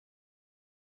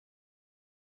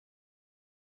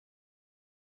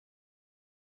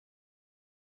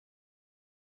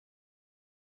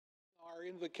Our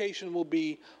invocation will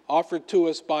be offered to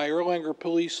us by Erlanger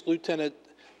Police Lieutenant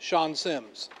Sean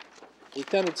Sims.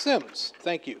 Lieutenant Sims,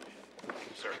 thank you. Thank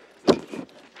you,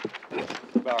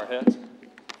 sir. Bow our heads.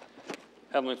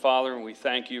 Heavenly Father, we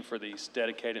thank you for these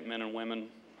dedicated men and women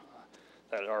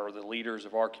that are the leaders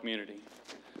of our community.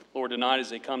 Lord, tonight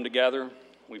as they come together,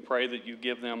 we pray that you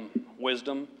give them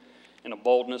wisdom and a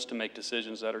boldness to make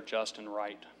decisions that are just and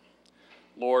right.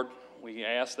 Lord, we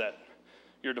ask that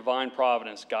your divine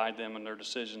providence guide them in their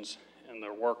decisions and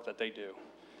their work that they do.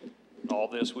 And all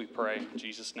this we pray in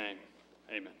Jesus' name.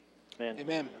 Amen. Amen.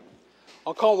 Amen.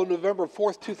 I'll call the November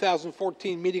 4th,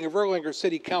 2014 meeting of Erlanger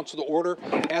City Council to order.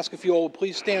 Ask if you all will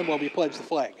please stand while we pledge the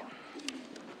flag.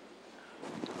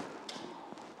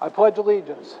 I pledge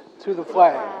allegiance to the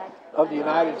flag of the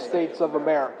United States of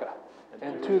America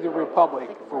and to the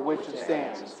republic for which it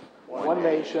stands, one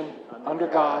nation, under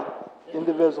God,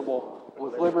 indivisible,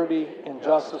 with liberty and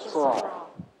justice for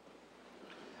all.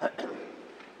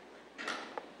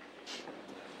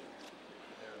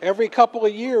 Every couple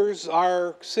of years,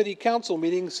 our city council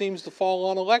meeting seems to fall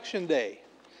on election day.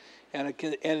 And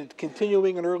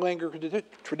continuing an Erlanger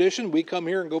tradition, we come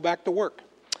here and go back to work.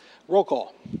 Roll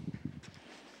call.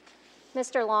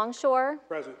 Mr. Longshore.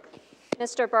 Present.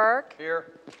 Mr. Burke.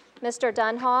 Here. Mr.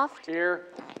 Dunhoft. Here.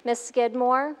 Ms.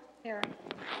 Skidmore. Here.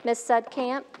 Ms.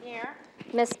 Sudkamp. Here.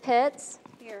 Ms. Pitts.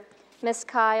 Here. Ms.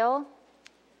 Kyle.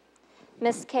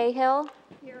 Ms. Cahill.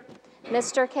 Here.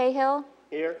 Mr. Cahill.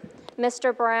 Here.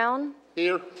 Mr. Brown.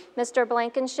 Here. Mr.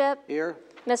 Blankenship. Here.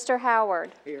 Mr.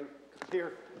 Howard. Here.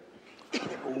 Here.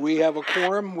 We have a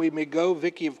quorum. We may go.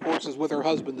 Vicki, of course, is with her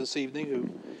husband this evening, who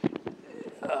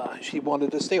she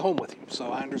wanted to stay home with him,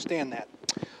 so I understand that.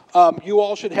 You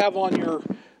all should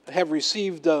have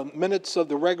received minutes of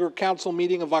the regular council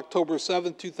meeting of October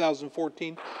 7th,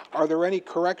 2014. Are there any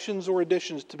corrections or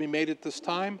additions to be made at this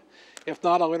time? If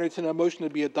not, I'll entertain a motion to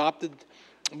be adopted.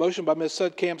 A motion by Ms.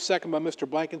 Sudkamp, second by Mr.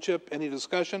 Blankenship. Any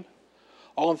discussion?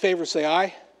 All in favor say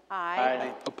aye.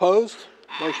 Aye. Opposed?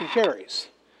 Motion carries.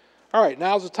 All right,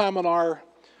 now's the time on our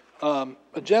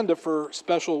agenda for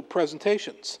special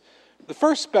presentations. The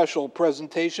first special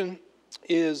presentation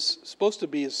is supposed to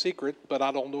be a secret, but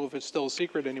I don't know if it's still a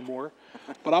secret anymore.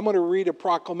 But I'm going to read a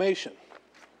proclamation.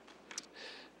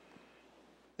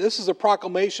 This is a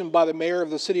proclamation by the mayor of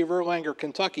the city of Erlanger,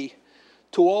 Kentucky,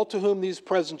 to all to whom these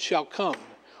presents shall come.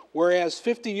 Whereas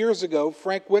 50 years ago,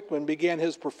 Frank Wickman began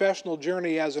his professional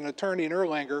journey as an attorney in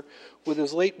Erlanger with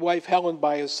his late wife Helen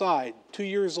by his side. 2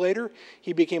 years later,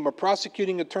 he became a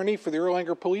prosecuting attorney for the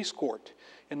Erlanger Police Court.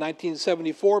 In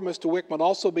 1974, Mr. Wickman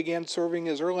also began serving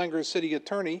as Erlanger City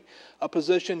Attorney, a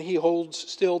position he holds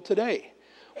still today.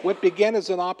 What began as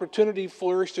an opportunity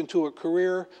flourished into a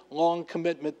career-long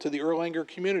commitment to the Erlanger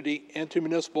community and to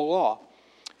municipal law.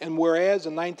 And whereas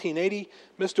in 1980,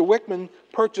 Mr. Wickman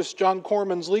purchased John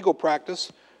Corman's legal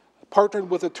practice, partnered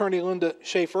with attorney Linda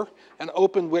Schaefer, and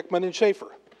opened Wickman and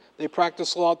Schaefer. They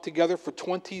practiced law together for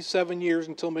 27 years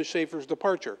until Ms. Schaefer's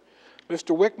departure.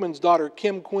 Mr. Wickman's daughter,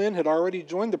 Kim Quinn, had already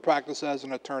joined the practice as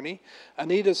an attorney.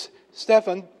 Anita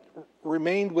Stephan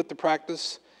remained with the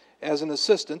practice as an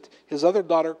assistant. His other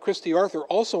daughter, Christy Arthur,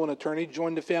 also an attorney,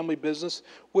 joined the family business,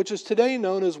 which is today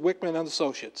known as Wickman &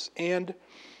 Associates. And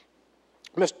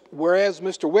whereas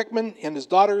Mr. Wickman and his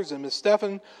daughters and Ms.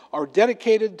 Stephan are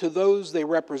dedicated to those they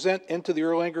represent and to the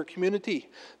Erlanger community,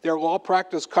 their law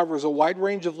practice covers a wide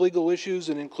range of legal issues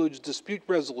and includes dispute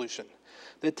resolution.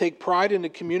 They take pride in the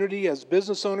community as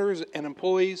business owners and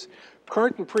employees,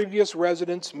 current and previous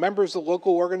residents, members of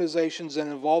local organizations,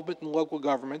 and involvement in local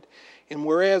government. And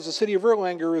whereas the city of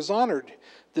Erlanger is honored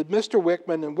that Mr.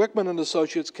 Wickman and Wickman &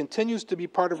 Associates continues to be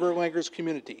part of Erlanger's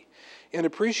community. In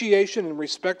appreciation and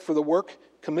respect for the work,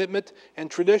 commitment, and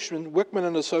tradition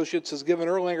Wickman & Associates has given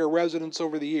Erlanger residents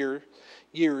over the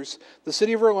years, the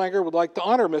city of Erlanger would like to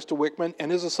honor Mr. Wickman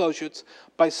and his associates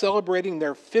by celebrating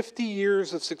their 50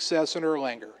 years of success in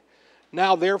Erlanger.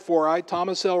 Now, therefore, I,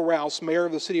 Thomas L. Rouse, Mayor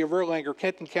of the City of Erlanger,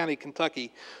 Kenton County,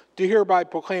 Kentucky, do hereby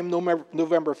proclaim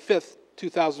November 5th,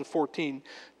 2014,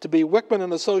 to be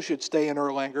Wickman & Associates Day in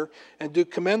Erlanger, and do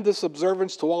commend this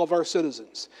observance to all of our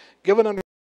citizens. Given under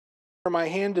my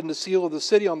hand in the seal of the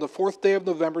city on the 4th day of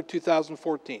November,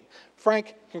 2014.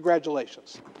 Frank,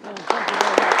 congratulations. Thank you very much.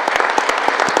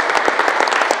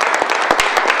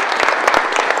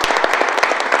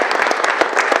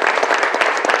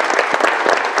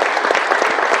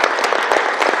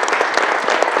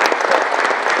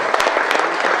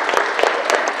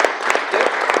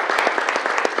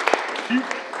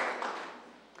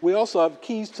 We also have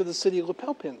keys to the city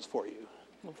lapel pins for you.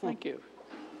 Well, thank you.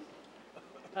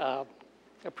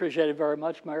 Appreciate it very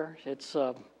much, Mayor. It's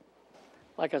like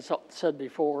like I said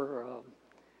before,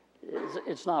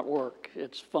 it's not work,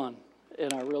 it's fun.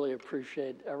 And I really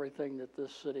appreciate everything that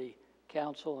this city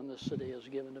council and this city has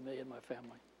given to me and my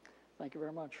family. Thank you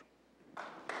very much.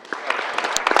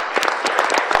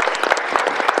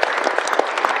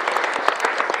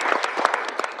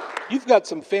 You've got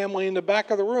some family in the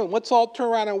back of the room. Let's all turn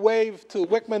around and wave to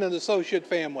Wickman and Associate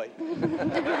family.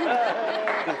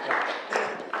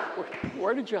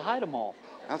 Where did you hide them all?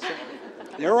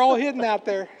 They're all hidden out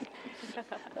there.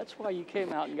 That's why you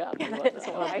came out and got me. That's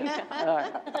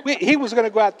why. He was going to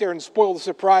go out there and spoil the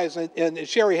surprise, and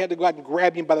Sherry had to go out and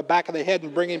grab him by the back of the head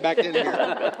and bring him back in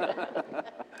here.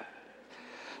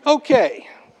 Okay,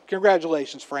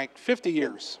 congratulations, Frank. 50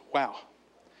 years. Wow.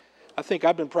 I think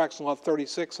I've been practicing law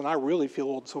 36, and I really feel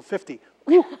old, so 50.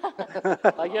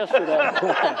 Like yesterday.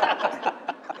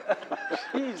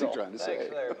 He's trying to say.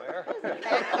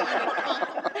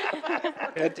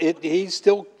 He's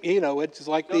still, it's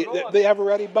like the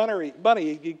Eveready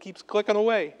bunny. He keeps clicking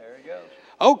away. There he goes.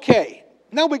 Okay,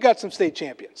 now we got some state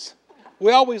champions.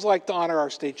 We always like to honor our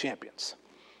state champions.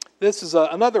 This is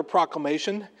another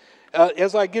proclamation.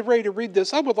 As I get ready to read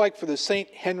this, I would like for the St.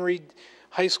 Henry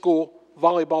High School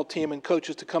volleyball team and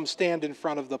coaches to come stand in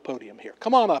front of the podium here.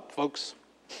 Come on up, folks.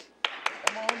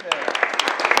 Come on down.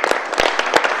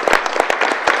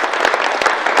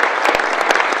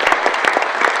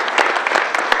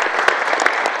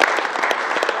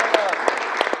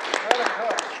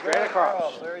 Straight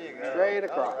across. There you go. Straight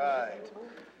across. All right.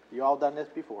 You all done this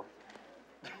before?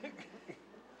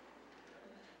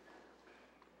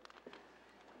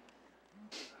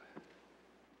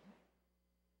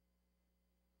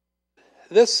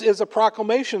 This is a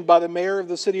proclamation by the mayor of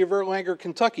the city of Erlanger,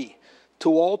 Kentucky, to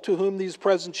all to whom these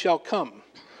presents shall come.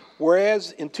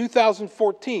 Whereas in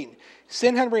 2014,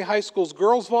 St. Henry High School's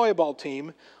girls volleyball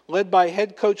team, led by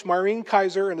head coach Maureen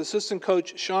Kaiser and assistant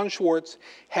coach Sean Schwartz,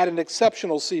 had an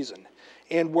exceptional season.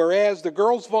 And whereas the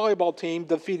girls volleyball team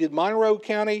defeated Monroe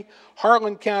County,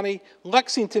 Harlan County,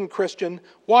 Lexington Christian,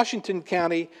 Washington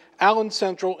County, Allen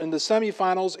Central in the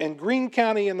semifinals, and Greene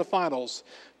County in the finals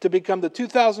to become the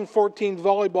 2014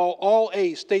 Volleyball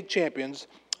All-A state champions,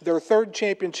 their third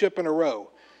championship in a row.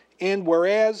 And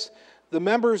whereas the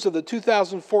members of the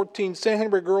 2014 St.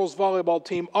 Henry girls volleyball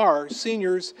team are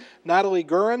seniors Natalie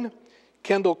Gurin,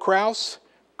 Kendall Kraus,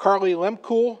 Carly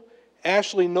Lemkuhl,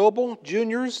 Ashley Noble,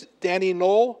 juniors Danny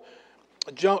Knoll,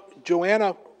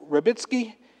 Joanna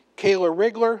Rabitsky, Kayla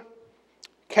Rigler,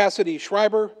 Cassidy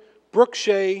Schreiber, Brooke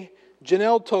Shea,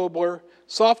 Janelle Tobler,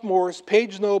 sophomores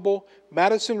Paige Noble,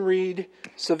 Madison Reed,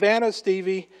 Savannah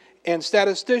Stevie, and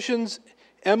statisticians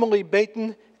Emily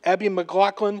Baton, Abby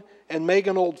McLaughlin, and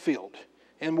Megan Oldfield.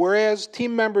 And whereas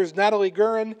team members Natalie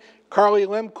Gurin, Carly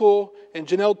Lemkuhl, and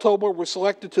Janelle Tobler were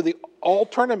selected to the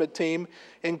all-tournament team,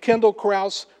 and Kendall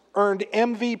Kraus earned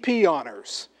MVP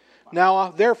honors. Now,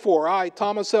 therefore, I,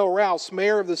 Thomas L. Rouse,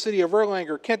 Mayor of the City of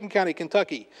Erlanger, Kenton County,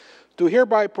 Kentucky, do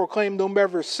hereby proclaim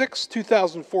November 6,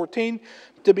 2014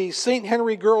 to be St.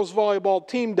 Henry Girls Volleyball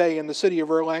Team Day in the City of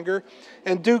Erlanger,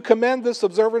 and do commend this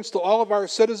observance to all of our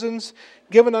citizens,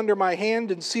 given under my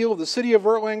hand and seal of the City of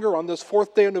Erlanger on this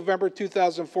 4th day of November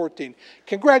 2014.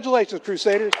 Congratulations,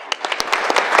 Crusaders.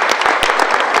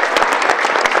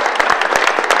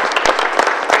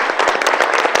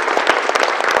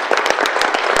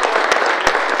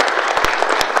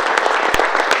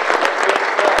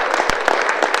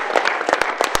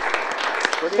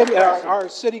 Our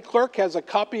city clerk has a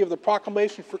copy of the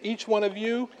proclamation for each one of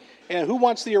you. And who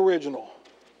wants the original?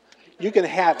 You can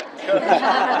have it.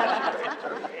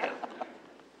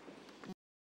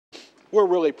 We're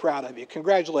really proud of you.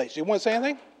 Congratulations. You want to say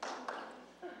anything?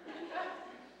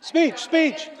 Speech. As a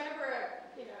member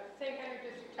of, St. Henry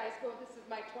District High School, this is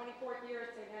my 24th year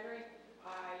at St. Henry.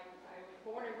 I was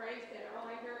born and raised in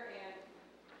Erlanger, and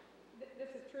this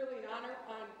is truly an honor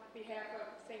on behalf of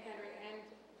St. Henry and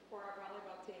for our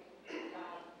volleyball team.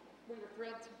 We were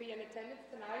thrilled to be in attendance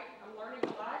tonight. I'm learning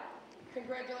a lot.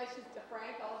 Congratulations to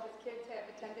Frank. All of his kids have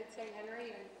attended St.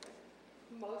 Henry, and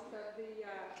most of the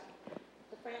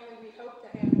family we hope to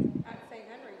have at St.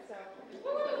 Henry. So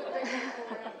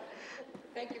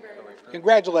thank you very much.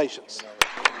 Congratulations.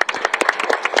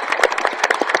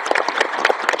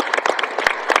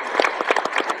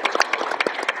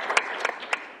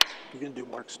 You going to do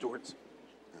Mark Stewart's?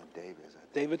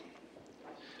 David?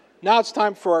 Now it's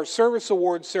time for our service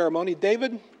awards ceremony.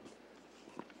 David?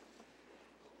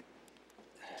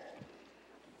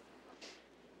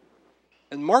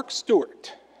 And Mark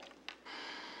Stewart.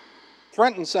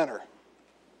 Front and center.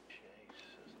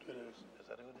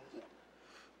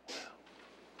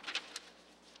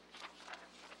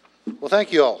 Well,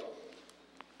 thank you all.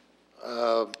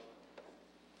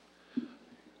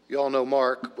 You all know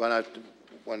Mark.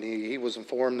 When he was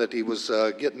informed that he was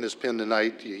getting this pin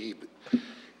tonight, he,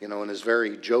 you know, in his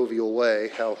very jovial way,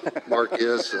 how Mark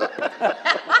is,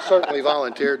 certainly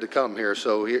volunteered to come here.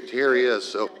 So here he is.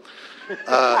 So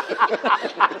glad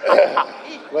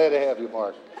to have you,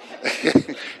 Mark.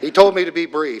 He told me to be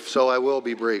brief, so I will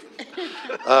be brief.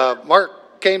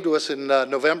 Mark came to us in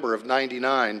November of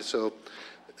 '99. So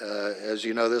as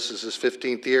you know, this is his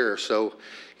 15th year. So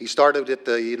he started at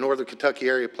the Northern Kentucky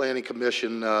Area Planning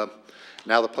Commission, now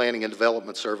the Planning and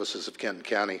Development Services of Kenton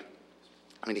County.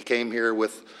 And he came here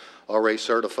with already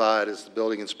certified as the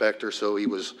building inspector, so he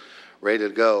was ready to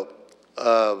go.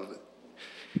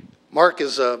 Mark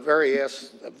is a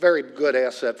very good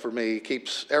asset for me. He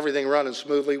keeps everything running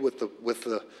smoothly with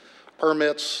the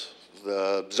permits,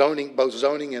 the zoning, both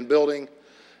zoning and building.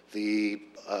 The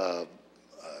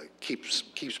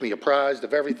keeps me apprised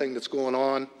of everything that's going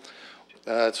on.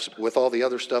 It's with all the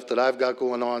other stuff that I've got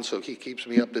going on, so he keeps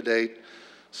me up to date.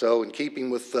 So in keeping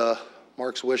with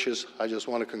Mark's wishes, I just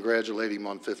want to congratulate him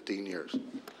on 15 years.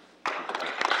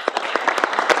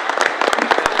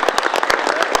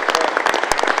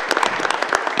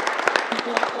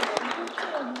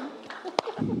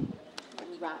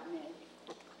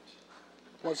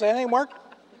 Want to say anything, Mark?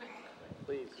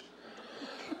 Please.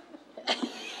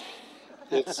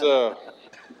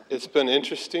 It's been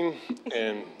interesting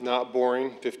and not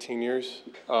boring, 15 years,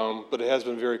 but it has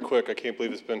been very quick. I can't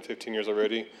believe it's been 15 years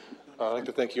already. I'd like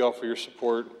to thank you all for your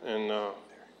support, and we'll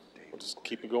just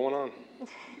keep it going on.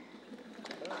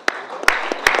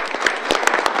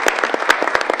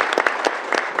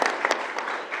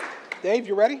 Dave,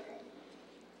 you ready?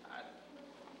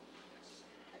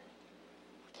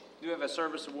 We do have a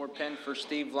service award pin for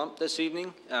Steve Lump this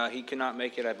evening. He could not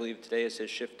make it. I believe today is his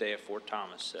shift day at Fort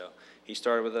Thomas. So he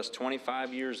started with us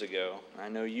 25 years ago. I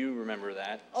know you remember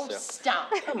that. Oh, so.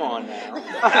 stop. Come on now.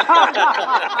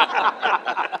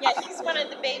 Yeah, he's one of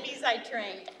the babies I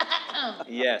trained.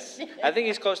 Yes. I think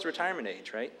he's close to retirement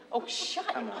age, right? Oh,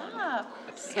 shut up.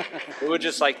 We would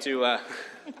just like to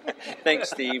thank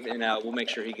Steve, and we'll make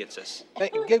sure he gets this.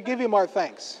 Give him our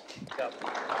thanks. Yep.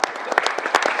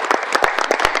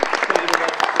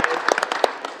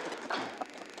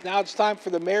 Now it's time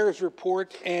for the mayor's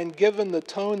report, and given the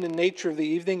tone and nature of the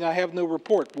evening, I have no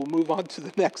report. We'll move on to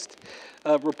the next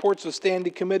reports of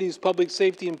standing committees, Public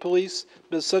Safety and Police,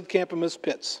 Ms. Sudkamp and Ms.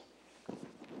 Pitts.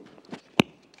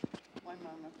 One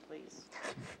moment, please.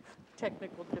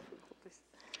 Technical difficulties.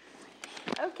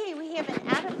 Okay, we have an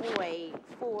attaboy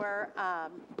for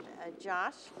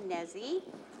Josh Nezzi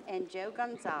and Joe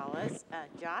Gonzalez.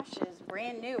 Josh is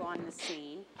brand new on the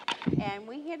scene, and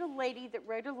we had a lady that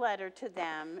wrote a letter to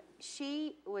them.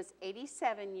 She was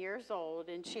 87 years old,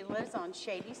 and she lives on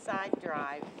Shady Side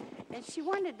Drive, and she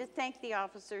wanted to thank the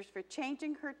officers for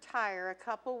changing her tire a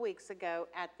couple weeks ago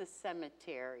at the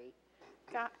cemetery.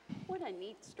 God, what a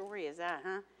neat story is that,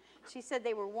 huh? She said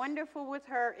they were wonderful with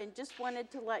her and just wanted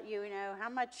to let you know how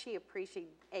much she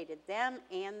appreciated them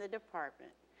and the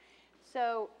department.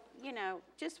 So, you know,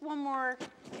 just one more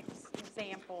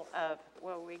example of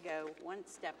where we go one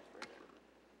step further.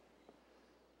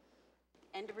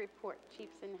 End of report.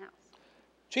 Chief's in the house.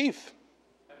 Chief.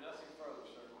 I have nothing further,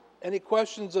 sir. Any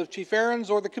questions of Chief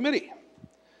Ahrens or the committee?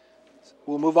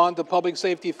 We'll move on to Public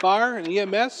Safety, Fire, and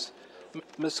EMS.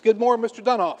 Ms. Skidmore, Mr.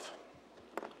 Dunoff.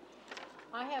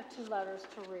 I have two letters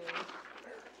to read,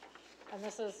 and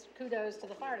this is kudos to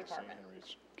the fire department.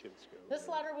 This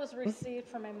letter was received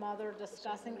from a mother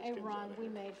discussing a run we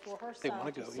made for her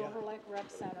son to Silver Lake Rec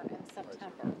Center in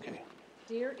September. Okay.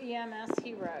 Dear EMS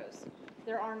heroes,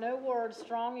 there are no words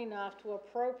strong enough to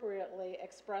appropriately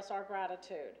express our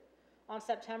gratitude. On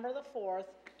September the 4th,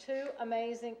 2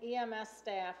 amazing EMS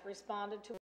staff responded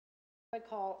to a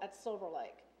call at Silver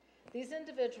Lake. These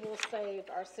individuals saved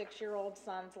our 6-year-old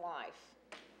son's life.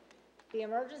 The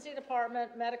emergency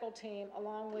department medical team,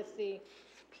 along with the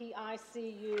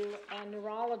PICU and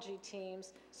neurology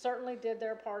teams, certainly did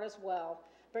their part as well,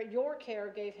 but your care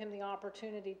gave him the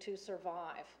opportunity to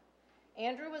survive.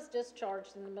 Andrew was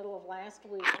discharged in the middle of last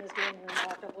week and is doing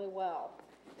remarkably well.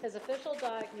 His official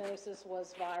diagnosis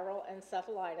was viral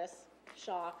encephalitis,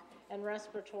 shock, and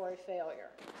respiratory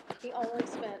failure. He only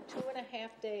spent 2.5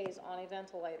 days on a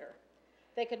ventilator.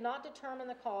 They could not determine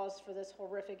the cause for this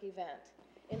horrific event.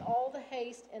 In all the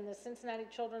haste in the Cincinnati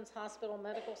Children's Hospital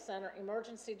Medical Center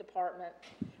Emergency Department,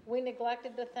 we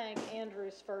neglected to thank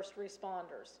Andrew's first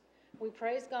responders. We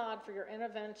praise God for your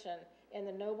intervention in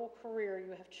the noble career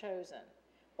you have chosen.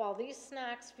 While these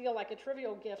snacks feel like a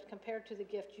trivial gift compared to the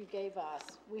gift you gave us,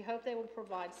 we hope they will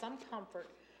provide some comfort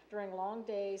during long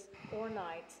days or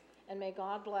nights and may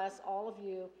God bless all of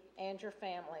you and your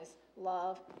families.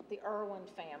 Love, the Irwin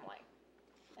family.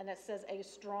 And it says a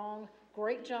strong,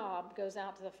 great job goes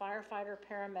out to the firefighter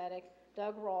paramedic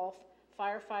Doug Rolfe,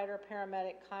 firefighter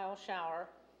paramedic Kyle Shower,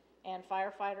 and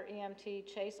firefighter EMT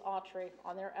Chase Autry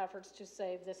on their efforts to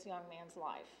save this young man's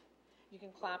life. You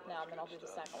can clap now, and then I'll do the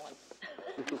second one.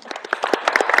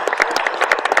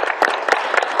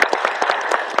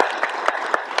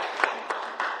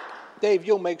 Dave,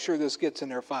 you'll make sure this gets in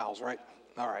their files, right?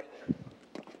 All right.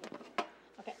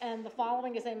 Okay, and the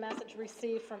following is a message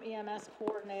received from EMS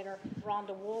Coordinator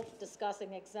Rhonda Wolf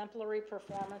discussing exemplary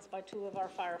performance by two of our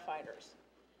firefighters.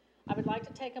 I would like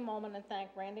to take a moment and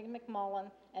thank Randy McMullen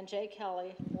and Jay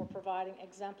Kelly for providing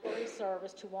exemplary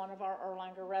service to one of our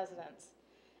Erlanger residents.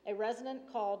 A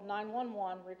resident called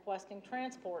 911 requesting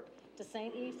transport to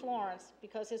St. E. Florence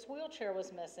because his wheelchair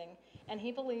was missing and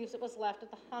he believes it was left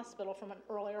at the hospital from an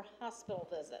earlier hospital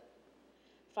visit.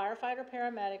 Firefighter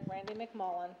paramedic Randy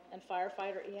McMullen and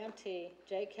firefighter EMT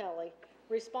Jay Kelly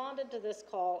responded to this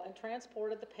call and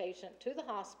transported the patient to the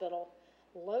hospital,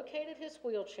 located his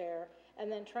wheelchair,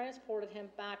 and then transported him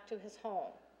back to his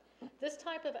home. This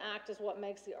type of act is what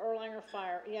makes the Erlanger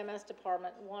Fire EMS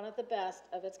Department one of the best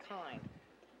of its kind.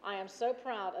 I am so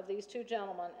proud of these two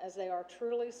gentlemen as they are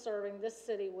truly serving this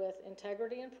city with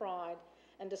integrity and pride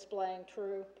and displaying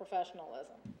true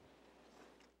professionalism.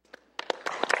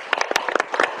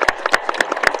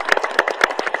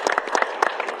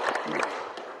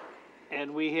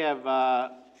 And we have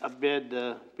a bid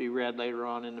to be read later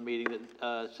on in the meeting that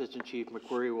Assistant Chief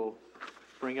McQuarrie will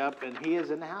bring up, and he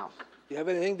is in the house. You have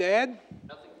anything to add?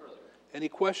 Nothing further. Any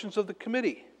questions of the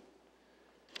committee?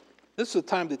 This is the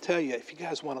time to tell you, if you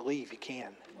guys want to leave, you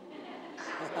can.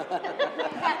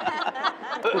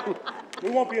 We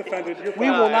won't be offended. You're We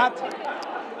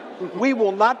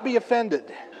will not be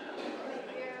offended.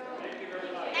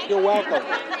 You're welcome.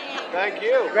 Thank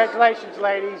you. Congratulations,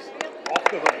 ladies. off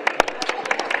the hook.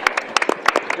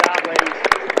 Good job, ladies.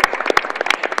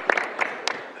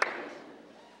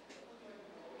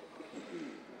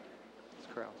 It's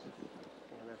Kraus.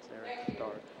 And that's Eric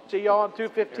Starr. See y'all in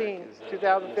 2015.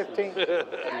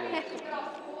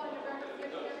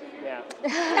 Yeah.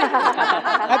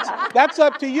 That's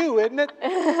up to you, isn't it?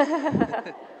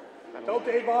 Tell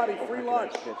Dave Oddie, free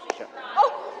lunch.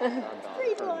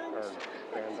 Free lunch.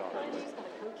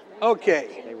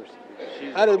 Okay.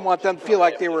 I didn't want them to feel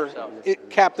like they were a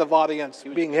captive audience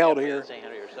being held here.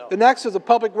 The next is the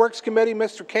Public Works Committee,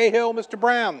 Mr. Cahill, Mr.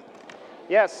 Brown.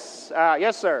 Yes,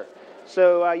 yes, sir.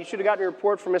 So you should have gotten a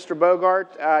report from Mr.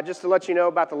 Bogart. Just to let you know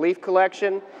about the leaf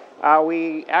collection,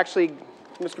 we actually,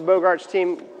 Mr. Bogart's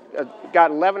team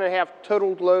got 11.5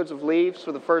 total loads of leaves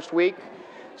for the first week.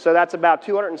 So that's about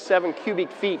 207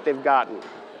 cubic feet they've gotten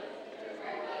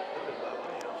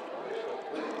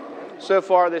so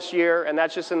far this year, and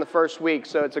that's just in the first week.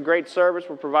 So it's a great service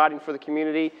we're providing for the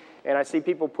community, and I see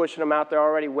people pushing them out there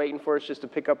already, waiting for us just to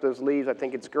pick up those leaves. I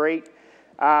think it's great.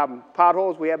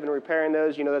 Potholes, we have been repairing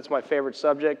those. You know, that's my favorite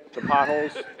subject, the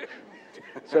potholes.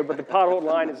 So, but the pothole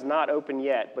line is not open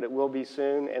yet, but it will be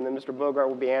soon, and then Mr. Bogart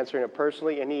will be answering it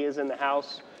personally, and he is in the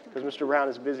house because Mr. Brown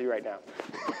is busy right now.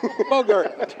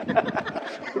 Bogart.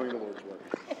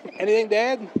 Anything to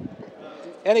add?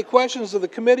 Any questions of the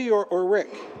committee or Rick?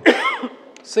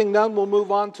 Seeing none, we'll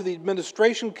move on to the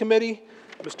Administration Committee.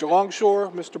 Mr.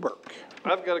 Longshore, Mr. Burke.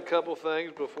 I've got a couple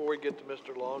things before we get to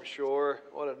Mr. Longshore.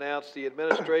 I want to announce the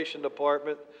Administration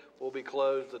Department will be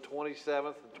closed the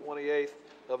 27th and 28th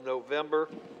of November,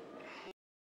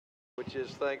 which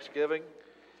is Thanksgiving.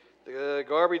 The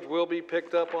garbage will be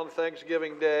picked up on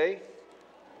Thanksgiving Day.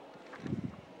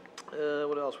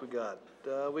 What else we got?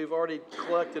 We've already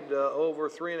collected over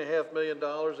 $3.5 million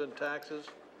in taxes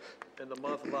in the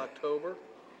month of October,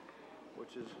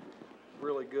 which is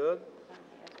really good.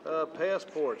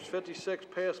 Passports, 56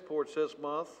 passports this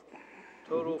month.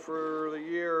 Total for the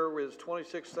year is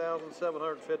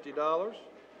 $26,750.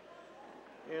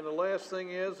 And the last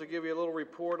thing is to give you a little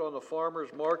report on the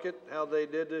farmers market, how they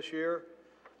did this year.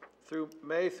 Through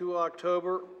May through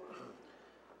October,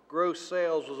 gross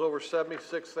sales was over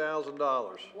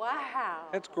 $76,000. Wow.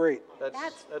 That's great.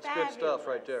 That's good stuff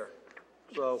right there.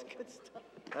 So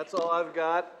that's all I've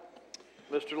got.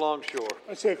 Mr. Longshore.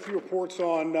 I just have a few reports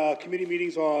on committee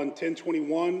meetings on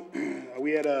 10/21.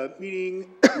 We had a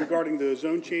meeting regarding the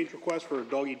zone change request for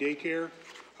doggy daycare.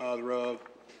 The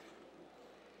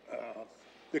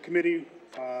committee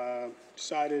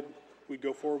decided we'd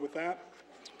go forward with that.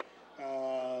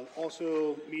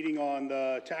 Also, meeting on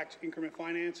the tax increment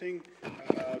financing.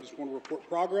 Just want to report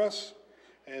progress,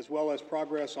 as well as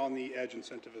progress on the EDGE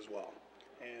incentive as well.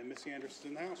 And Missy Anderson's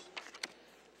in the house.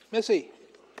 Missy.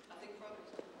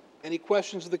 Any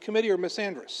questions of the committee or Ms.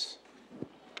 Andrus?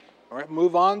 All right,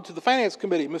 move on to the Finance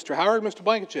Committee. Mr. Howard, Mr.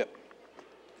 Blankenship.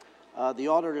 The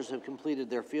auditors have completed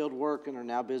their field work and are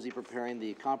now busy preparing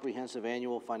the comprehensive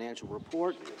annual financial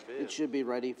report. It should be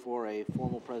ready for a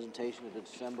formal presentation at the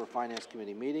December Finance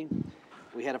Committee meeting.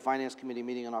 We had a Finance Committee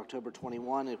meeting on October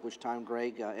 21, at which time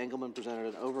Greg Engelman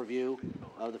presented an overview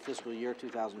of the fiscal year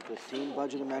 2015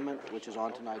 budget amendment, which is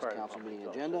on tonight's council meeting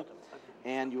agenda.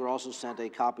 And you were also sent a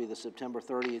copy of the September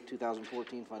 30th,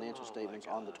 2014 financial statements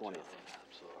on the 20th.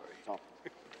 So,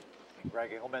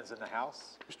 Greg Engelman's in the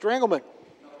house. Mr. Engelman.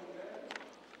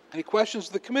 Any questions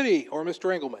of the committee or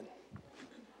Mr. Engelman?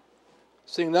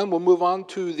 Seeing none, we'll move on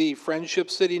to the Friendship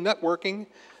City Networking.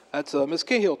 That's Ms.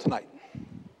 Cahill tonight.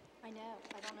 I know.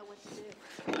 I don't know what to do.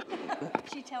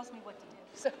 She tells me what to do,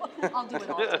 so I'll do it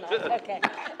all tonight. Okay.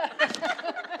 That's funny.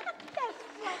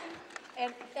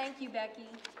 And thank you, Becky.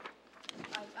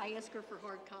 I ask her for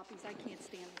hard copies. I can't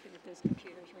stand looking at those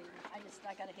computers reading. I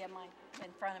got to have mine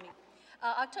in front of me.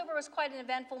 October was quite an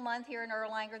eventful month here in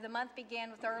Erlanger. The month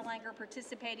began with Erlanger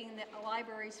participating in the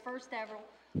library's first ever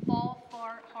Fall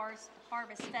Harvest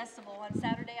Festival on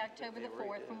Saturday, October the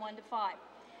 4th from 1 to 5.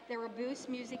 There were booths,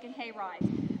 music, and hay rides.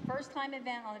 First time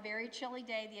event on a very chilly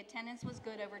day. The attendance was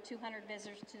good, over 200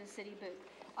 visitors to the city booth.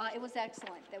 It was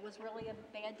excellent. It was really a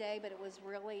bad day, but it was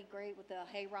really great with the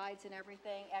hay rides and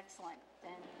everything. Excellent.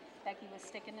 And Becky was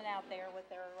sticking it out there with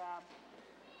her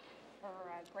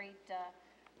great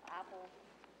apple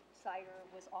cider.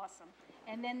 Was awesome.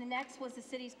 And then the next was the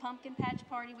city's pumpkin patch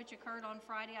party, which occurred on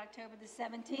Friday, October the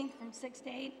 17th from 6 to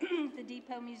 8 at the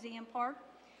Depot Museum Park.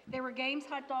 There were games,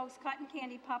 hot dogs, cotton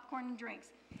candy, popcorn, and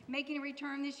drinks. Making a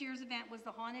return this year's event was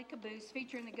the Haunted Caboose,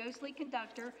 featuring the ghostly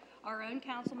conductor, our own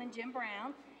Councilman Jim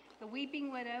Brown, the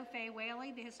Weeping Widow, Faye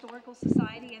Whaley, the Historical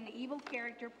Society, and the evil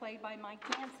character played by Mike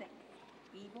Jansing.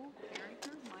 Evil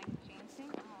character, Mike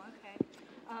Jansing? Oh, okay.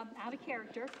 Out of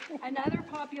character. Another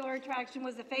popular attraction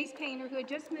was the face painter who had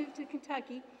just moved to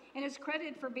Kentucky and is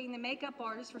credited for being the makeup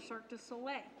artist for Cirque du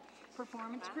Soleil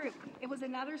performance group. It was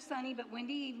another sunny but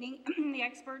windy evening. The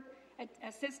expert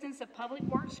assistance of Public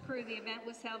Works crew, the event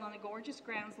was held on a gorgeous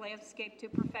grounds landscape to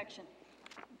perfection.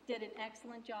 Did an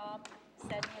excellent job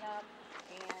setting it up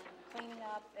and cleaning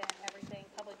up and everything.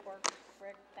 Public Works,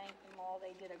 Rick, thank them all.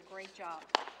 They did a great job.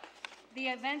 The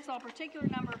event saw a particular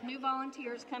number of new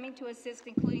volunteers coming to assist,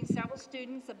 including several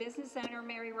students, a business owner,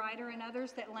 Mary Ryder, and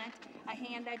others that lent a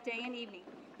hand that day and evening.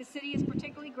 The city is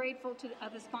particularly grateful to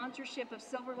the sponsorship of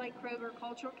Silver Lake Kroger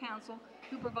Cultural Council,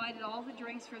 who provided all the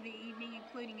drinks for the evening,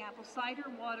 including apple cider,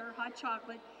 water, hot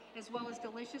chocolate, as well as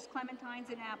delicious clementines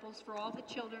and apples for all the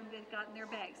children that got in their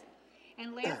bags.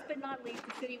 And last but not least,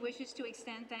 the city wishes to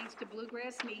extend thanks to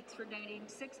Bluegrass Meats for donating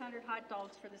 600 hot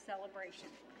dogs for the celebration.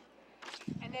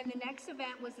 And then the next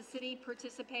event was the city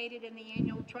participated in the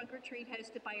annual trunk or treat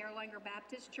hosted by Erlanger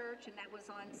Baptist Church, and that was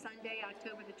on Sunday,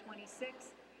 October the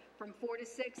 26th, from 4 to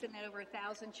 6, and then over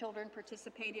 1,000 children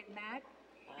participated in that.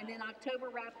 And then October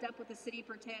wrapped up with the city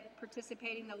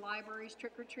participating in the library's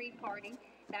trick or treat party.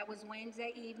 That was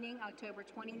Wednesday evening, October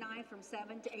 29th, from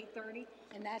 7 to 8:30,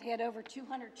 and that had over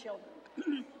 200 children.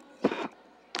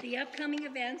 The upcoming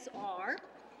events are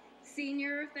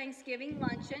Senior Thanksgiving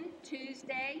Luncheon,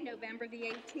 Tuesday, November the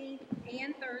 18th,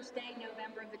 and Thursday,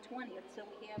 November the 20th. So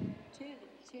we have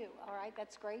two. All right,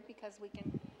 that's great because we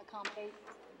can accommodate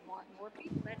more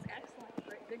people. That's excellent.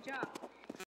 Great, good job.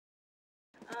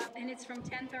 And it's from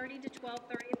 10:30 to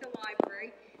 12:30 at the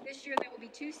library. This year there will be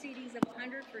 2 seatings of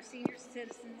 100 for senior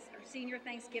citizens or senior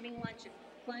Thanksgiving luncheon.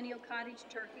 Colonial cottage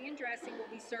turkey and dressing will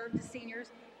be served to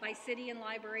seniors by city and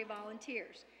library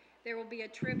volunteers. There will be a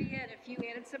trivia and a few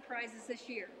added surprises this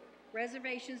year.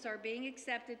 Reservations are being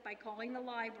accepted by calling the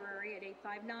library at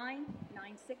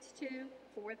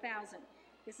 859-962-4000.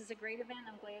 This is a great event.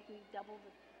 I'm glad we doubled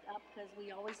it up because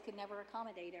we always could never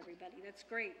accommodate everybody. That's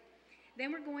great.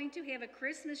 Then we're going to have a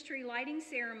Christmas tree lighting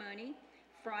ceremony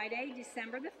Friday,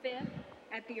 December the 5th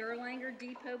at the Erlanger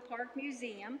Depot Park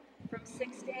Museum from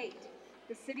 6 to 8.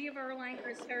 The city of Erlanger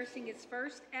is hosting its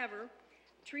first ever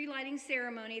tree lighting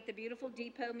ceremony at the beautiful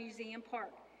Depot Museum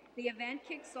Park. The event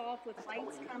kicks off with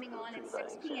lights coming on at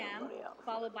 6 p.m.,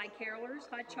 followed by carolers,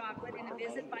 hot chocolate, and a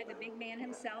visit by the big man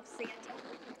himself, Santa.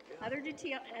 Other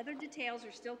details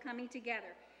are still coming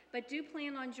together, but do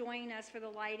plan on joining us for the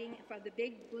lighting for the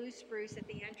big blue spruce at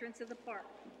the entrance of the park.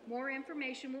 More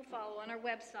information will follow on our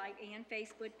website and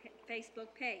Facebook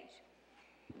page.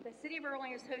 The city of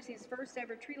Erlanger is hosting its first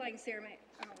ever tree lighting ceremony.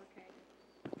 Oh,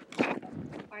 okay.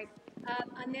 All right.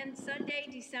 And then Sunday,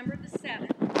 December the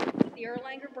 7th, the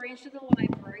Erlanger branch of the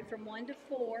library from 1 to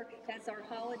 4, that's our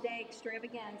holiday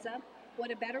extravaganza. What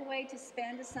a better way to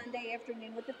spend a Sunday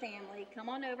afternoon with the family. Come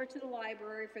on over to the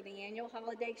library for the annual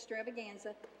holiday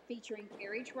extravaganza featuring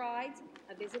carriage rides,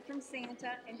 a visit from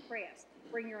Santa, and crafts.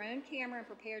 Bring your own camera and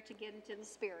prepare to get into the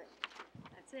spirit.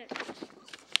 That's it.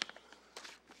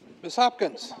 Ms.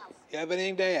 Hopkins, you have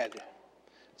anything to add?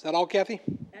 Is that all, Kathy?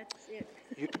 That's it.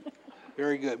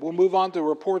 Very good. We'll move on to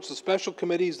reports of special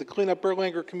committees. The Cleanup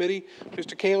Erlanger Committee.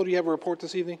 Mr. Cahill, do you have a report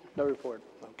this evening? No report.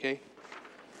 Okay.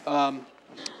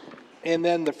 And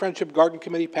then the Friendship Garden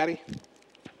Committee, Patty?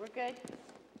 We're good?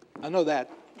 I know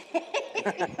that.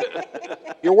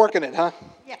 You're working it, huh?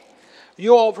 Yeah.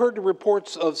 You all have heard the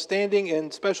reports of standing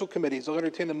and special committees. I'll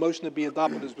entertain a motion to be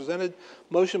adopted as presented.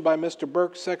 Motion by Mr.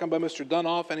 Burke, second by Mr.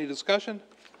 Dunoff. Any discussion?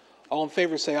 All in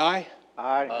favor say aye.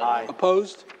 Aye. Aye.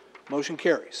 Opposed? Motion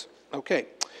carries. Okay.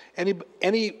 Any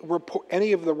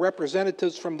of the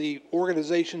representatives from the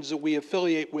organizations that we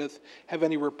affiliate with have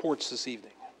any reports this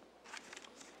evening?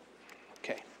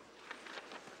 Okay.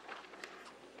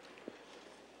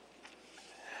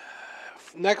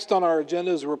 Next on our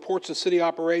agenda is reports of city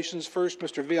operations. First,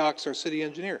 Mr. Viox, our city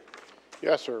engineer.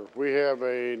 Yes, sir. We have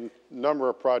a number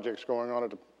of projects going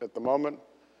on at the moment.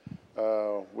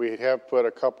 We have put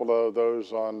a couple of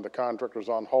those on the contractors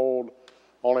on hold,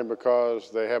 only because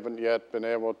they haven't yet been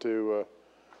able to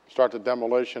start the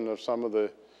demolition of some of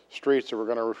the streets that we're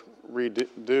going to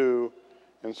redo,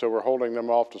 and so we're holding them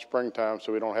off to springtime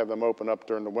so we don't have them open up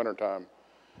during the wintertime.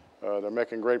 They're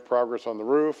making great progress on the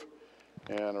roof,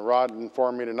 and Rod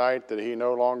informed me tonight that he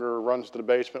no longer runs to the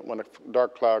basement when a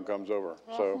dark cloud comes over.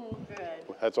 So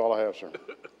that's all I have, sir.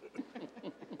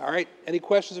 All right. Any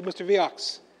questions of Mr.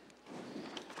 Viox?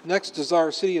 Next is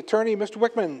our city attorney, Mr.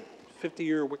 Wickman,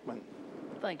 50-year Wickman.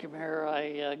 Thank you, Mayor. I,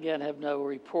 again, have no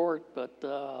report, but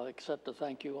except to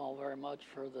thank you all very much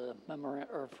for the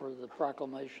for the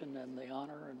proclamation and the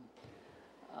honor, and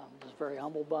I'm just very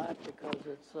humbled by it because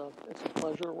it's a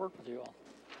pleasure to work with you all.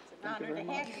 It's an honor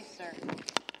to have you, sir.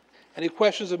 Any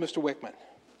questions of Mr. Wickman?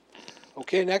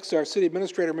 Okay, next, our city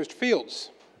administrator, Mr.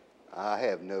 Fields. I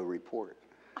have no report.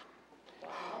 Wow.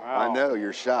 I know,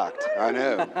 you're shocked. I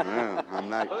know.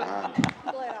 I'm not.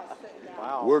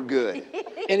 Wow. We're good.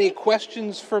 Any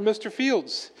questions for Mr.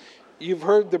 Fields? You've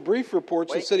heard the brief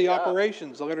reports of city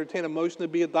operations. I'll entertain a motion to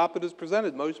be adopted as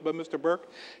presented. Motion by Mr. Burke,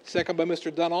 second by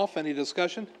Mr. Dunoff. Any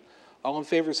discussion? All in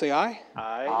favor say aye.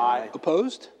 Aye. Aye.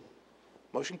 Opposed?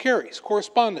 Motion carries.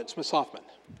 Correspondence, Ms. Hoffman.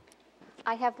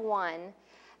 I have one.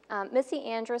 Missy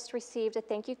Andrus received a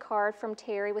thank you card from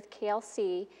Terry with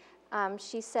KLC.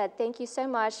 She said, thank you so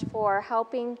much for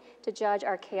helping to judge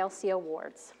our KLC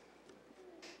awards.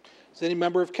 Does any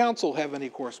member of council have any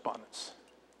correspondence?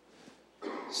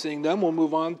 Seeing none, we'll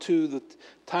move on to the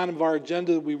time of our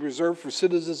agenda we reserve for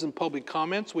citizens and public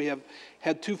comments. We have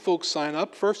had two folks sign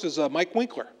up. First is Mike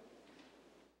Winkler.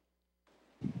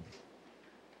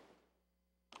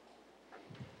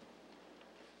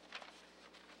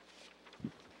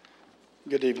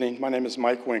 Good evening. My name is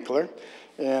Mike Winkler,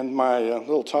 and my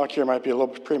little talk here might be a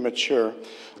little bit premature,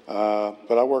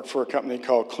 but I work for a company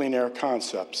called Clean Air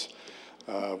Concepts.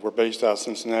 We're based out of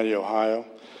Cincinnati, Ohio.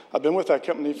 I've been with that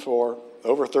company for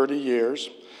over 30 years.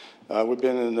 We've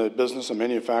been in the business of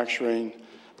manufacturing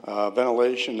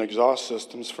ventilation and exhaust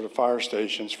systems for the fire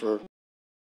stations for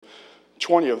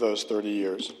 20 of those 30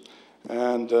 years.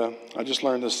 And I just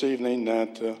learned this evening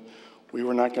that we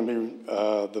were not going to be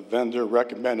the vendor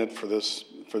recommended for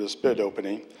this bid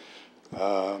opening.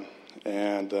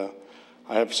 And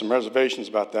I have some reservations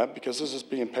about that because this is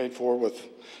being paid for with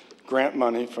grant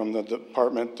money from the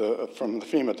department, from the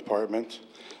FEMA department,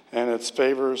 and it's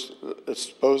supposed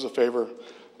to favor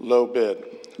low bid.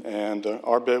 And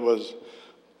our bid was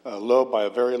low by a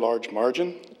very large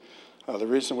margin. The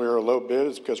reason we were a low bid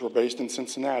is because we're based in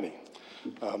Cincinnati.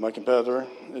 My competitor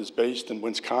is based in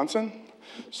Wisconsin,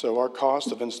 so our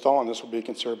cost of installing this will be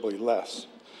considerably less.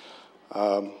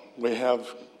 We have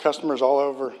customers all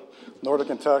over northern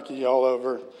Kentucky, all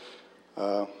over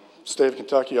state of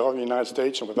Kentucky, all over the United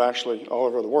States, and we've actually all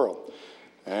over the world.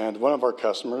 And one of our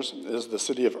customers is the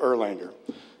city of Erlanger.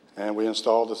 And we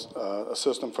installed a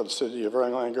system for the city of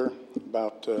Erlanger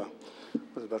about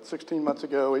 16 months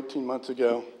ago, 18 months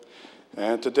ago.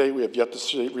 And to date, we have yet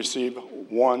to receive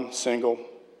one single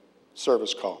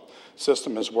service call.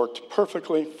 System has worked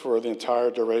perfectly for the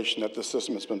entire duration that the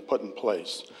system has been put in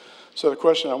place. So the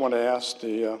question I want to ask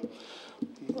the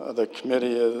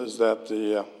committee is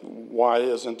that why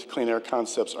isn't Clean Air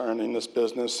Concepts earning this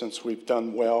business since we've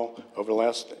done well over the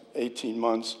last 18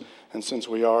 months and since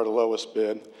we are the lowest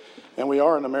bid? And we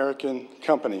are an American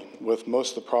company with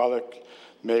most of the product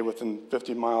made within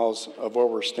 50 miles of where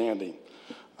we're standing.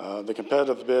 The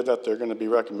competitive bid that they're going to be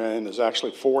recommending is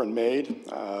actually foreign made.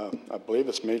 I believe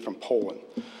it's made from Poland.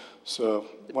 So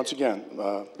once again,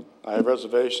 I have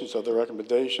reservations of the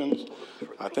recommendations.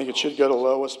 I think it should go to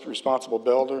lowest responsible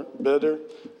bidder,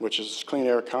 which is Clean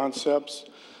Air Concepts.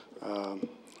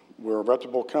 We're a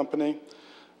reputable company.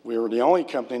 We were the only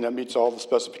company that meets all the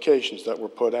specifications that were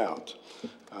put out.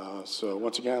 So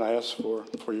once again, I ask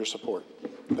for your support.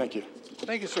 Thank you.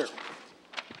 Thank you, sir.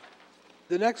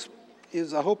 The next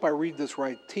is, I hope I read this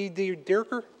right, T.D.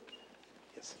 Dierker?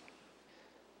 Yes.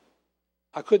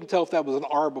 I couldn't tell if that was an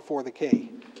R before the K.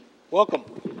 Welcome.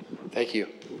 Thank you.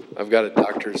 I've got a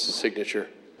doctor's signature.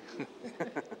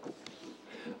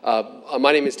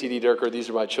 My name is T.D. Dierker. These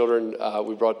are my children.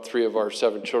 We brought 3 of our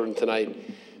 7 children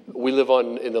tonight. We live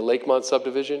in the Lakemont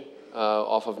subdivision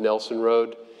off of Nelson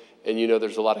Road. And you know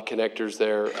there's a lot of connectors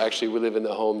there. Actually, we live in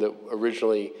the home that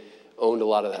originally owned a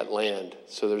lot of that land.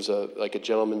 So there's like a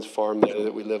gentleman's farm there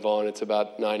that we live on. It's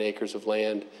about 9 acres of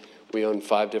land. We own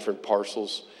 5 different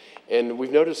parcels. And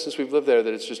we've noticed since we've lived there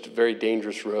that it's just a very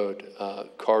dangerous road.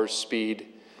 Cars speed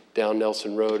down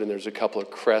Nelson Road, and there's a couple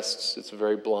of crests. It's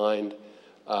very blind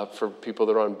for people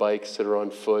that are on bikes, that are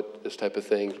on foot, this type of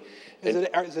thing. Is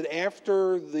it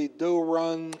after the Doe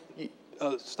Run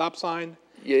stop sign?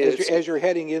 Yeah, as you're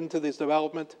heading into this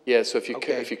development? Yeah, so if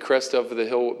you crest over the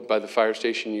hill by the fire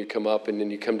station, you come up, and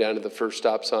then you come down to the first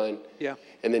stop sign. Yeah.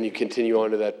 And then you continue on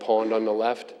to that pond on the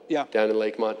left. Yeah. Down in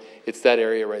Lakemont. It's that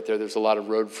area right there. There's a lot of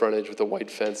road frontage with a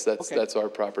white fence. That's our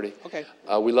property. Okay.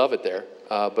 We love it there,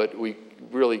 but we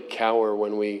really cower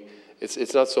when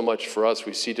it's not so much for us.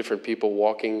 We see different people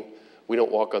walking. We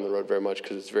don't walk on the road very much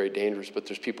because it's very dangerous, but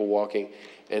there's people walking,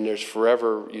 and there's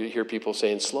forever, you hear people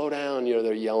saying, slow down, you know,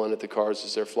 they're yelling at the cars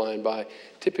as they're flying by.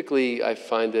 Typically, I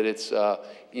find that it's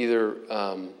either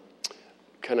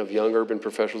kind of young urban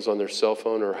professionals on their cell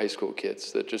phone or high school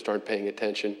kids that just aren't paying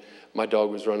attention. My dog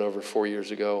was run over 4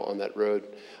 years ago on that road.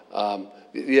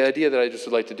 The idea that I just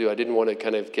would like to do, I didn't want to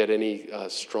kind of get any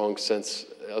strong sense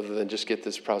other than just get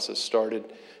this process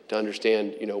started to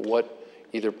understand, you know, what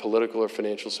either political or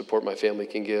financial support my family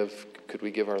can give. Could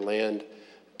we give our land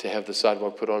to have the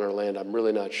sidewalk put on our land? I'm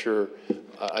really not sure.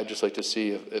 I'd just like to see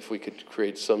if we could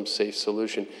create some safe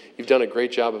solution. You've done a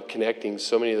great job of connecting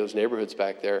so many of those neighborhoods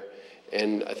back there,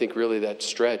 and I think really that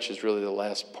stretch is really the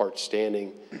last part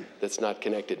standing that's not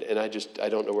connected, and I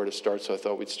don't know where to start, so I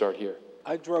thought we'd start here.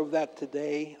 I drove that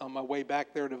today on my way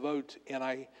back there to vote, and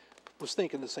I was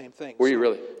thinking the same thing. Were you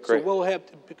really? Great. So we'll have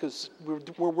to, because we're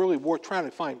trying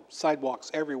to find sidewalks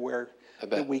everywhere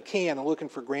that we can, and looking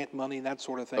for grant money and that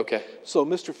sort of thing. Okay. So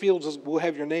Mr. Fields, we'll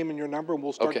have your name and your number, and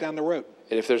we'll start down the road.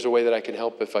 And if there's a way that I can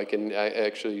help, if I can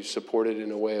actually support it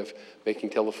in a way of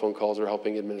making telephone calls or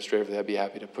helping administratively, I'd be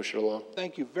happy to push it along.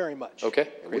 Thank you very much. Okay.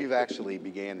 We've actually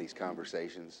began these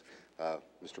conversations.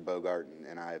 Mr. Bogart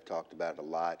and I have talked about it a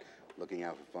lot, looking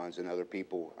out for funds, and other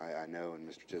people I know in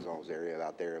Mr. Chisholm's area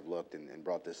out there have looked and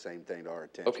brought this same thing to our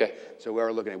attention. Okay. So we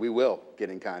are looking at, we will get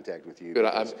in contact with you. Good.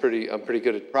 I'm pretty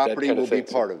good at property that kind will of thing,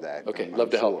 be part of that. Okay. I'm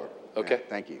Love to sure. help. Okay. Yeah,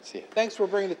 thank you. See you. Thanks for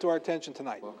bringing it to our attention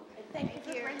tonight. And thank you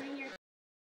for bringing your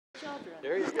children.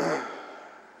 There you go.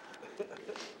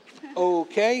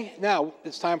 Okay, now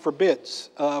it's time for bids.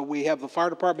 We have the fire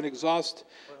department exhaust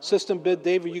system bid.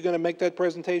 Dave, are you going to make that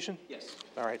presentation? Yes.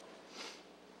 All right.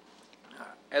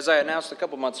 As I announced a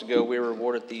couple months ago, we were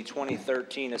awarded the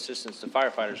 2013 Assistance to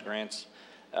Firefighters Grants,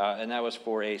 and that was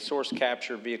for a source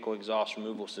capture vehicle exhaust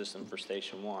removal system for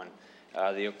Station 1.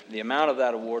 The amount of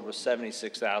that award was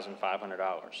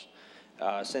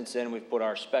 $76,500. Since then, we've put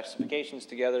our specifications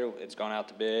together. It's gone out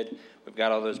to bid. We've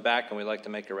got all those back, and we'd like to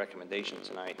make a recommendation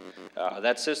tonight.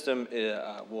 That system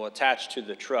will attach to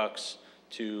the trucks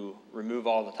to remove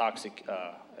all the toxic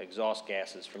exhaust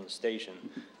gases from the station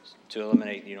to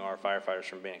eliminate, our firefighters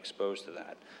from being exposed to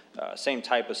that. Same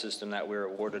type of system that we were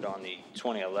awarded on the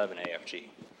 2011 AFG.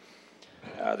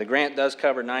 The grant does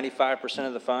cover 95%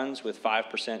 of the funds, with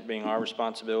 5% being our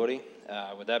responsibility.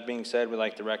 With that being said, we'd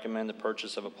like to recommend the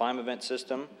purchase of a Plimavent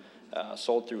system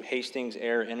sold through Hastings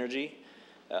Air Energy.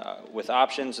 With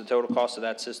options, the total cost of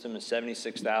that system is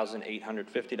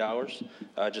 $76,850,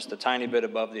 just a tiny bit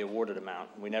above the awarded amount.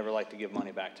 We never like to give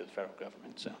money back to the federal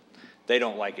government, so they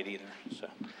don't like it either. So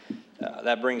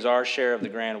that brings our share of the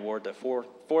grant award to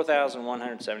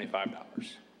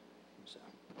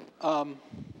 $4,175.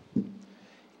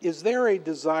 Is there a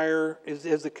desire,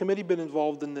 has the committee been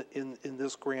involved in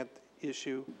this grant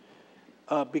issue?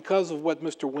 Because of what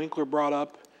Mr. Winkler brought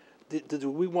up,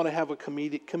 do we want to have a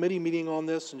committee meeting on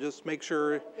this and just make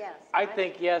sure? Yes. I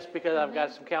think yes, because I've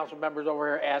got some council members over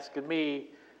here asking me,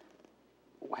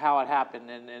 how it happened,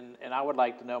 and I would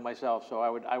like to know myself, so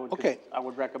Okay. I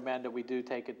would recommend that we do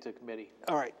take it to committee.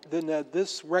 All right, then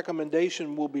this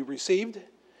recommendation will be received,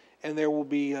 and there will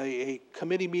be a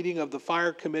committee meeting of the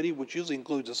fire committee, which usually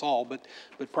includes us all, but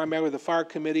primarily the fire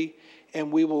committee,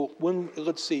 and we will,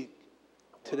 let's see,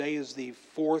 today is the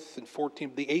 4th and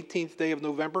 14th, the 18th day of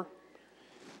November,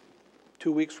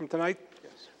 2 weeks from tonight?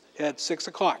 Yes. At 6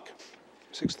 o'clock,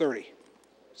 6:30.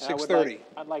 6:30.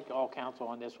 I'd like all council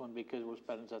on this one because we're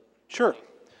spending such. Sure.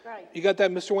 Right. You got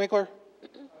that, Mr. Winkler?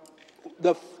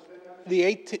 The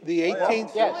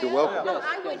 18th? Yes, you're welcome. Well,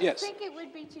 I would Yes. think it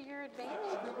would be to your advantage.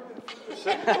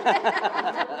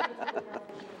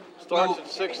 Starts at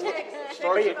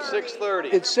 6:30.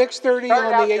 It's 6:30 Started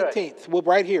on the out good. 18th. Well,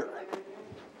 right here.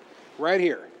 Right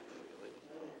here.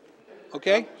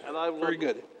 Okay? And I Very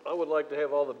good. I would like to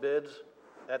have all the bids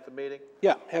at the meeting.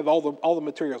 Yeah, have all the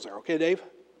materials there. Okay, Dave?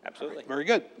 Absolutely. Very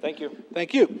good. Thank you.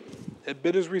 Thank you. That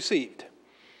bid is received.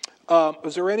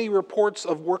 Is there any reports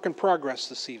of work in progress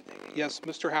this evening? Yes,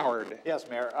 Mr. Howard. Yes,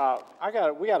 Mayor.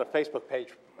 We got a Facebook page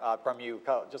from you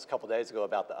just a couple days ago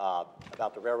about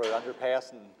the railroad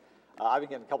underpass, and I've been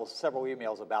getting several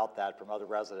emails about that from other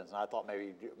residents, and I thought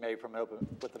maybe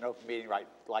with an open meeting right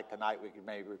like tonight, we could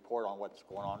maybe report on what's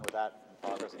going on with that in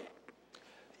progress.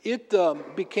 It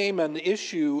became an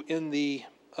issue in the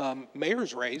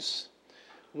mayor's race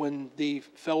when the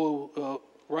fellow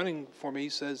running for me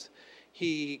says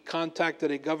he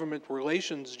contacted a government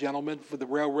relations gentleman for the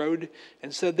railroad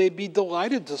and said they'd be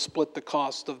delighted to split the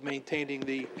cost of maintaining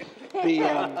the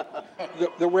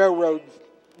railroad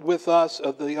with us,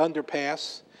 of the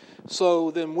underpass.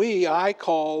 So then I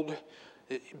called,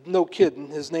 no kidding,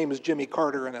 his name is Jimmy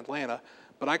Carter in Atlanta,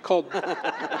 but I called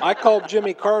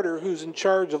Jimmy Carter, who's in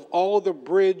charge of all of the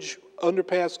bridge,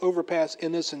 underpass, overpass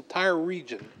in this entire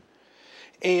region.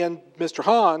 And Mr.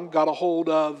 Hahn got a hold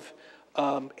of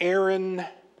Aaron,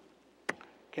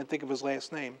 can't think of his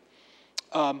last name,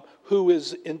 who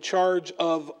is in charge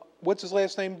of, what's his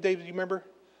last name, Dave, do you remember?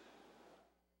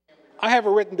 I have it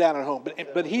written down at home,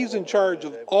 but he's in charge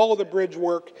of all of the bridge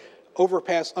work,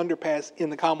 overpass, underpass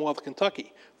in the Commonwealth of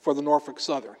Kentucky for the Norfolk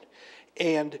Southern.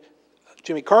 And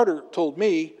Jimmy Carter told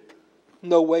me,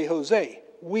 no way, Jose.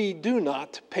 We do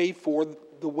not pay for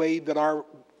the way that our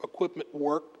equipment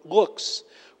work looks.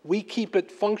 We keep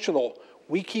it functional.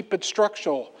 We keep it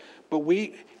structural. But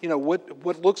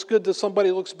what looks good to somebody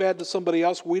looks bad to somebody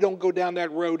else. We don't go down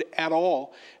that road at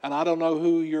all. And I don't know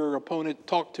who your opponent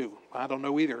talked to. I don't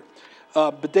know either.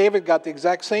 But David got the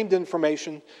exact same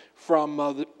information from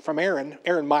Aaron.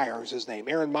 Aaron Meyer is his name.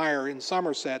 Aaron Meyer in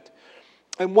Somerset.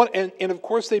 And of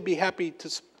course they'd be happy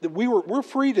to. We're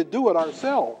free to do it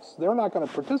ourselves. They're not going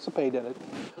to participate in it.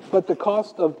 But the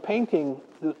cost of painting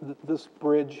this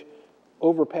bridge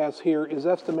overpass here is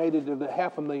estimated at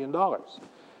 $500,000.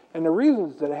 And the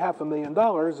reason it's at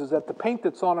 $500,000 is that the paint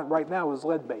that's on it right now is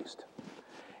lead-based.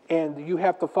 And you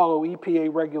have to follow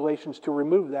EPA regulations to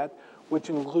remove that, which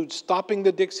includes stopping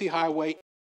the Dixie Highway,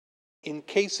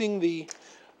 encasing the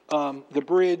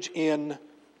bridge in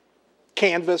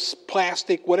canvas,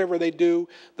 plastic, whatever they do.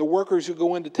 The workers who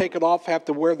go in to take it off have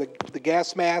to wear the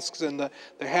gas masks and the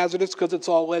hazardous because it's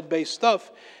all lead-based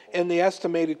stuff. And the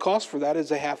estimated cost for that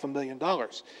is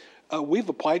 $500,000. We've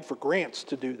applied for grants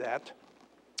to do that.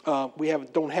 We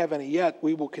don't have any yet.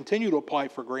 We will continue to apply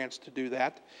for grants to do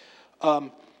that.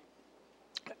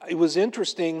 It was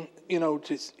interesting,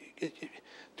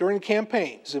 during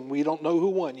campaigns, and we don't know who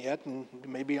won yet, and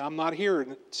maybe I'm not here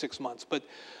in 6 months, but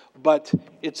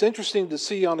it's interesting to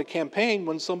see on a campaign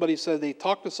when somebody said they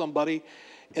talked to somebody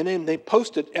and then they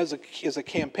post it as a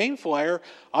campaign flyer,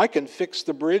 I can fix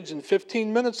the bridge in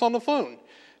 15 minutes on the phone.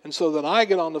 And so then I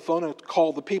get on the phone and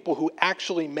call the people who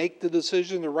actually make the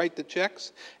decision to write the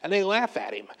checks, and they laugh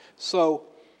at him. So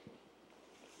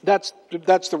that's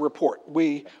the report.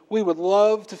 We would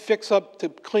love to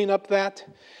clean up that.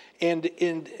 And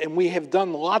we have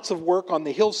done lots of work on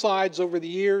the hillsides over the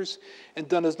years and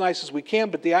done as nice as we can,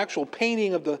 but the actual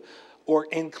painting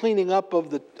and cleaning up of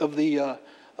the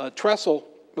trestle,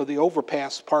 or the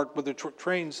overpass part with the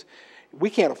trains, we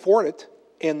can't afford it,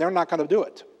 and they're not going to do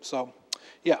it. So,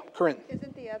 yeah, Corinne.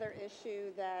 Isn't the other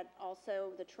issue that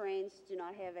also the trains do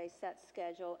not have a set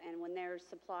schedule, and when there's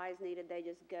supplies needed, they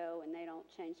just go and they don't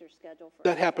change their schedule?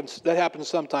 That happens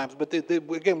sometimes, but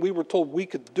again, we were told we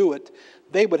could do it.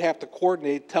 They would have to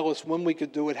coordinate, tell us when we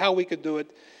could do it, how we could do it,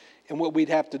 and what we'd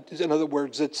have to. In other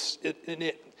words, it's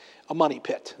a money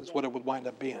pit is what it would wind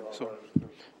up being. So,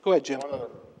 go ahead, Jim.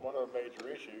 One other major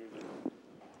issue that I'm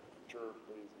sure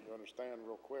you understand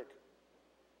real quick,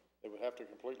 they would have to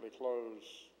completely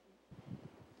close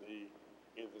the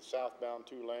either the southbound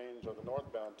 2 lanes or the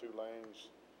northbound 2 lanes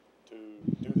to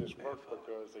do this work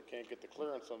because they can't get the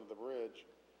clearance under the bridge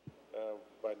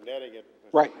by netting it,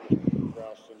 as Right. Mr.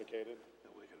 Rouse indicated.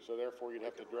 So therefore, you'd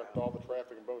have to direct all the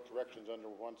traffic in both directions under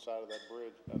one side of that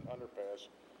bridge, an underpass,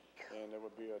 and it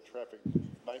would be a traffic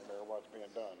nightmare while it's being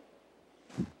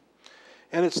done.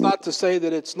 And it's not to say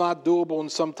that it's not doable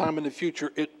and sometime in the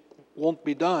future it won't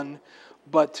be done,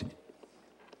 but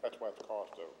That's why it's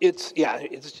cost, though.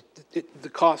 the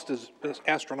cost is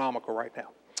astronomical right now.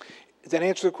 Does that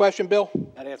answer the question, Bill?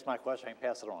 That answers my question. I can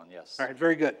pass it on, yes. All right,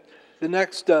 very good. The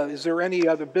next, is there any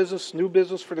other business, new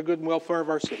business for the good and welfare of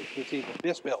our city this evening?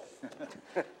 Yes, Bill?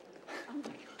 I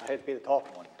hate to be the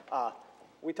talking one.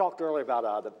 We talked earlier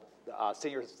about the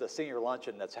senior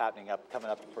luncheon that's coming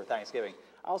up for Thanksgiving.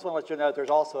 I also want to let you know that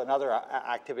there's also another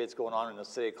activity that's going on in the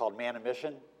city called Man a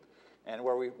Mission, and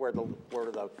where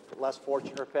the less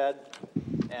fortunate are fed.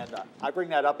 And I bring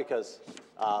that up because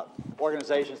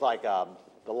organizations like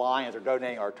the Lions are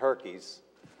donating our turkeys.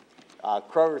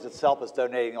 Kroger's itself is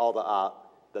donating all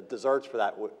the desserts for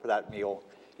that meal.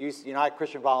 United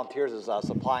Christian Volunteers is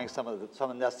supplying some of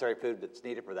the necessary food that's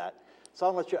needed for that. So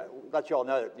I'll let you all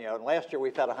know that last year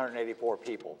we fed 184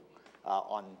 people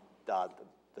on the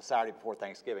Saturday before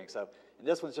Thanksgiving. So and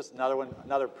this one's just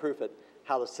another proof at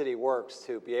how the city works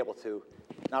to be able to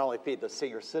not only feed the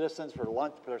senior citizens for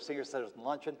their senior citizen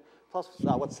luncheon, plus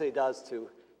what the city does to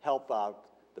help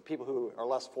the people who are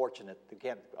less fortunate who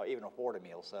can't even afford a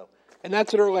meal. So. And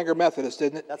that's at Erlanger Methodist,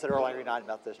 isn't it? That's at Erlanger United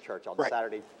Methodist Church on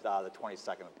Saturday, the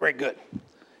 22nd. Very good.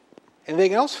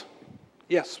 Anything else?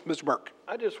 Yes, Mr. Burke.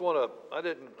 I just want to,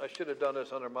 I should have done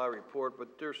this under my report,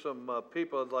 but there's some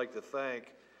people I'd like to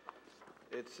thank.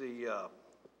 It's the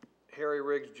Harry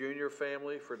Riggs Jr.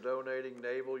 family for donating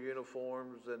naval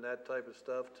uniforms and that type of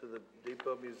stuff to the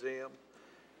Depot Museum,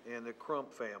 and the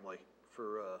Crump family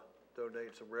for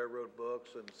donating some railroad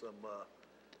books and some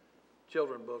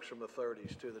children books from the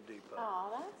 30s to the Depot.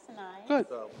 Oh, that's nice. Good.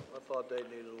 So I thought they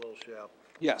needed a little shout.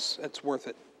 Yes, that's worth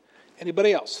it.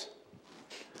 Anybody else?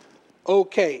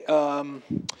 Okay,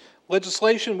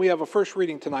 legislation, we have a first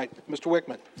reading tonight. Mr.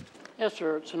 Wickman. Yes,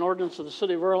 sir. It's an ordinance of the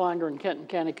City of Erlanger and Kenton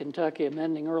County, Kentucky,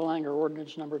 amending Erlanger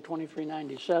Ordinance Number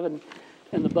 2397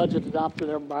 and the budget adopted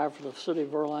thereby for the City of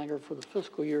Erlanger for the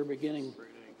fiscal year beginning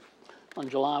on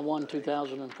July 1,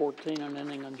 2014 and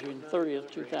ending on June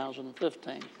 30th,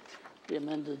 2015. The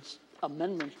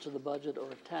amendments to the budget are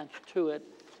attached to it.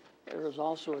 There is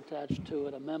also attached to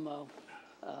it a memo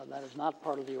that is not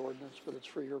part of the ordinance, but it's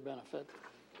for your benefit.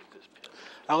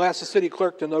 I'll ask the city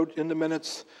clerk to note in the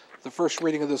minutes the first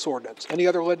reading of this ordinance. Any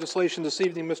other legislation this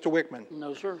evening, Mr. Wickman?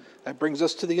 No, sir. That brings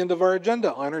us to the end of our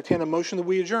agenda. I'll entertain a motion that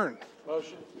we adjourn.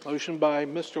 Motion. Motion by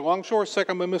Mr. Longshore,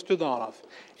 second by Mr. Donoff.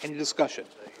 Any discussion?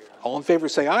 All in favor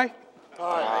say aye.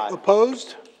 Aye.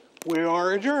 Opposed? We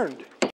are adjourned.